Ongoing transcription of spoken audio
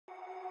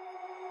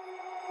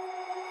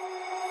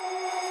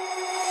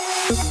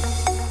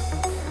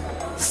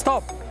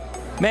Stop!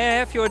 May I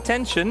have your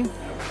attention?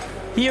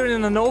 Here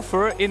in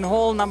Hannover, in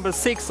hall number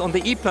 6 on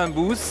the Eplan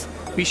booth,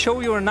 we show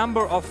you a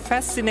number of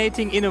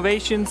fascinating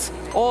innovations,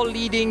 all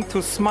leading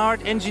to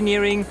smart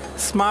engineering,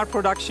 smart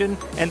production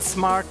and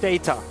smart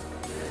data.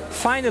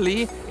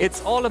 Finally,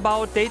 it's all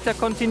about data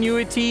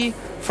continuity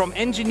from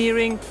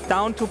engineering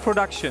down to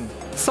production.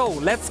 So,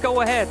 let's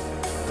go ahead.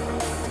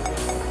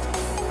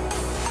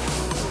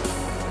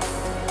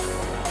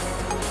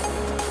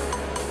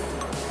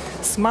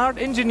 Smart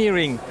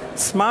engineering,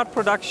 smart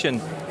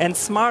production and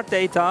smart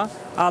data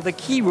are the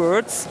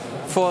keywords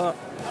for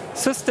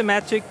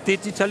systematic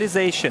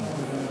digitalization.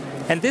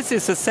 And this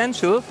is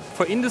essential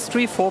for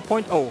Industry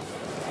 4.0.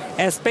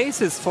 As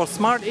basis for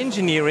smart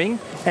engineering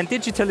and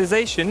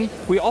digitalization,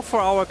 we offer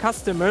our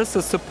customers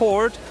the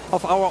support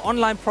of our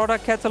online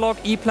product catalog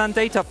Eplan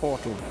Data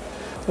Portal.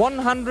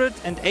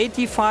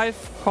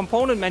 185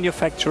 component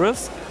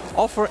manufacturers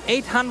offer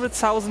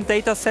 800,000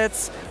 data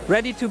sets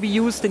ready to be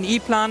used in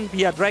Eplan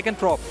via drag and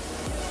drop.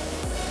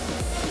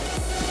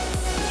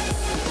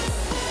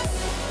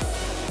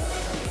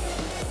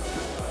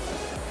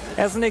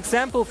 As an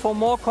example for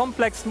more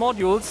complex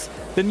modules,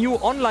 the new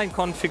online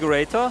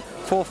configurator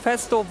for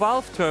Festo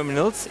valve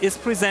terminals is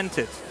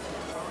presented.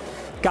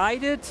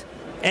 Guided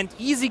and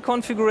easy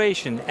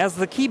configuration as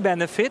the key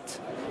benefit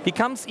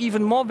becomes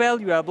even more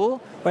valuable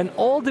when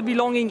all the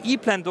belonging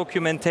Eplan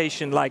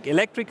documentation like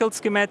electrical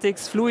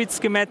schematics, fluid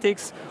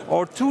schematics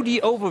or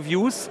 2D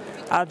overviews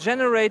are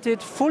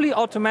generated fully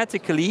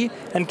automatically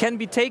and can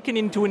be taken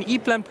into an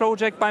Eplan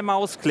project by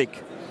mouse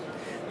click.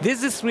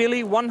 This is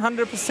really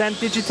 100%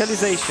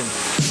 digitalization.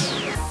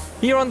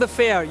 Here on the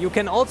fair, you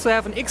can also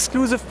have an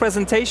exclusive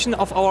presentation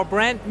of our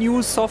brand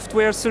new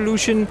software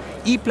solution,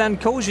 Eplan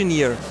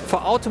Cogeneer, for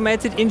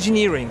automated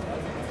engineering.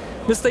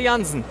 Mr.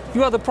 Jansen,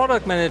 you are the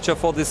product manager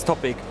for this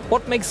topic.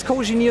 What makes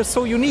Cogeneer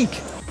so unique?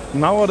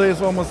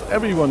 Nowadays, almost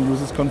everyone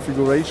uses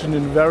configuration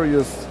in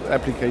various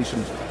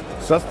applications.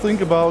 Just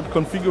think about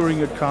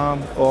configuring a car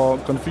or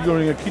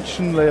configuring a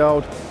kitchen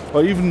layout,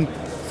 or even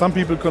some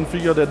people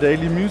configure their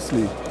daily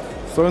muesli.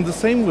 So in the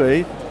same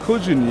way,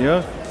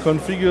 Cogeneer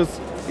configures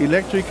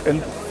electric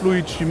and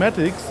fluid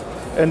schematics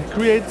and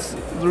creates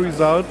the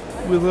result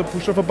with a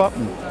push of a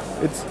button.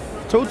 It's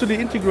totally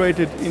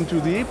integrated into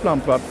the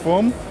Eplan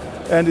platform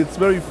and it's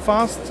very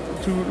fast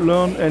to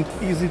learn and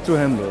easy to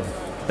handle.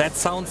 That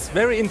sounds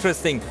very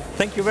interesting.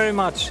 Thank you very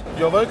much.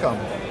 You're welcome.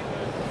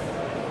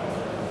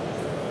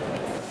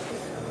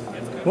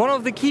 One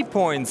of the key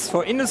points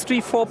for Industry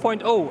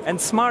 4.0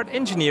 and smart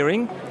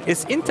engineering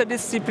is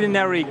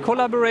interdisciplinary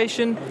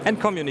collaboration and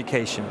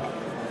communication.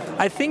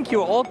 I think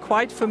you're all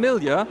quite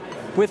familiar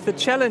with the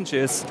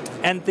challenges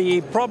and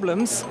the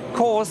problems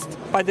caused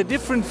by the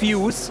different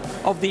views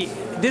of the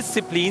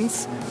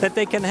disciplines that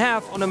they can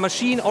have on a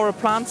machine or a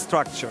plant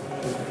structure.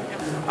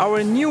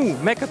 Our new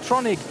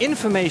mechatronic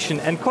information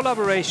and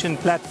collaboration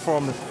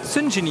platform,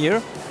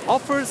 Syngineer,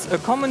 offers a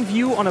common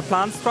view on a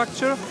plant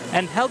structure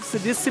and helps the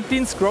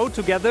disciplines grow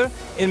together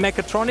in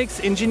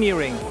mechatronics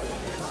engineering.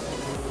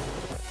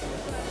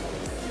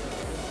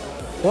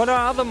 What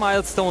are other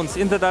milestones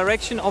in the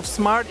direction of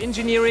smart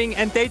engineering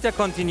and data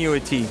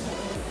continuity?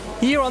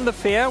 Here on the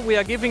fair we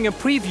are giving a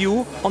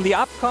preview on the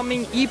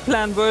upcoming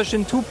Eplan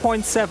version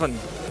 2.7.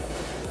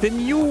 The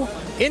new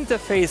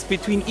interface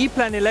between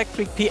Eplan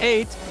Electric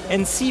P8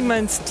 and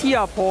Siemens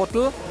TIA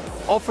portal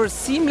offers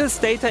seamless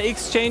data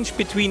exchange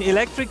between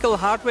electrical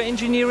hardware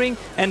engineering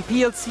and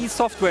PLC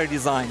software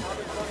design.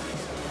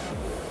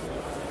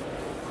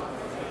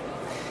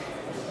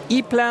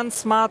 Eplan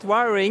Smart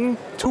Wiring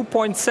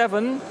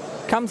 2.7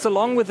 comes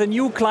along with a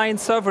new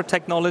client-server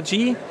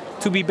technology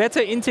to be better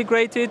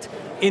integrated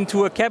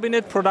into a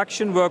cabinet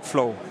production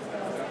workflow.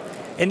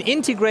 An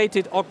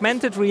integrated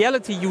augmented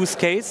reality use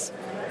case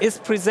is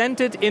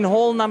presented in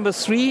hall number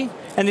 3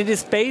 and it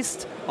is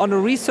based on a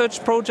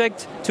research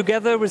project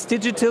together with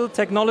Digital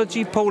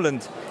Technology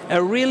Poland.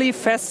 A really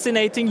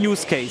fascinating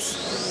use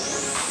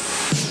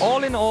case.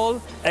 All in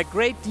all, a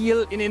great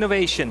deal in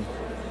innovation.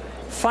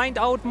 Find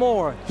out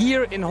more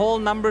here in hall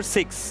number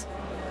 6,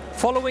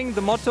 following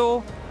the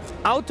motto,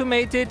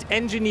 Automated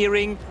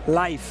Engineering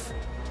Live.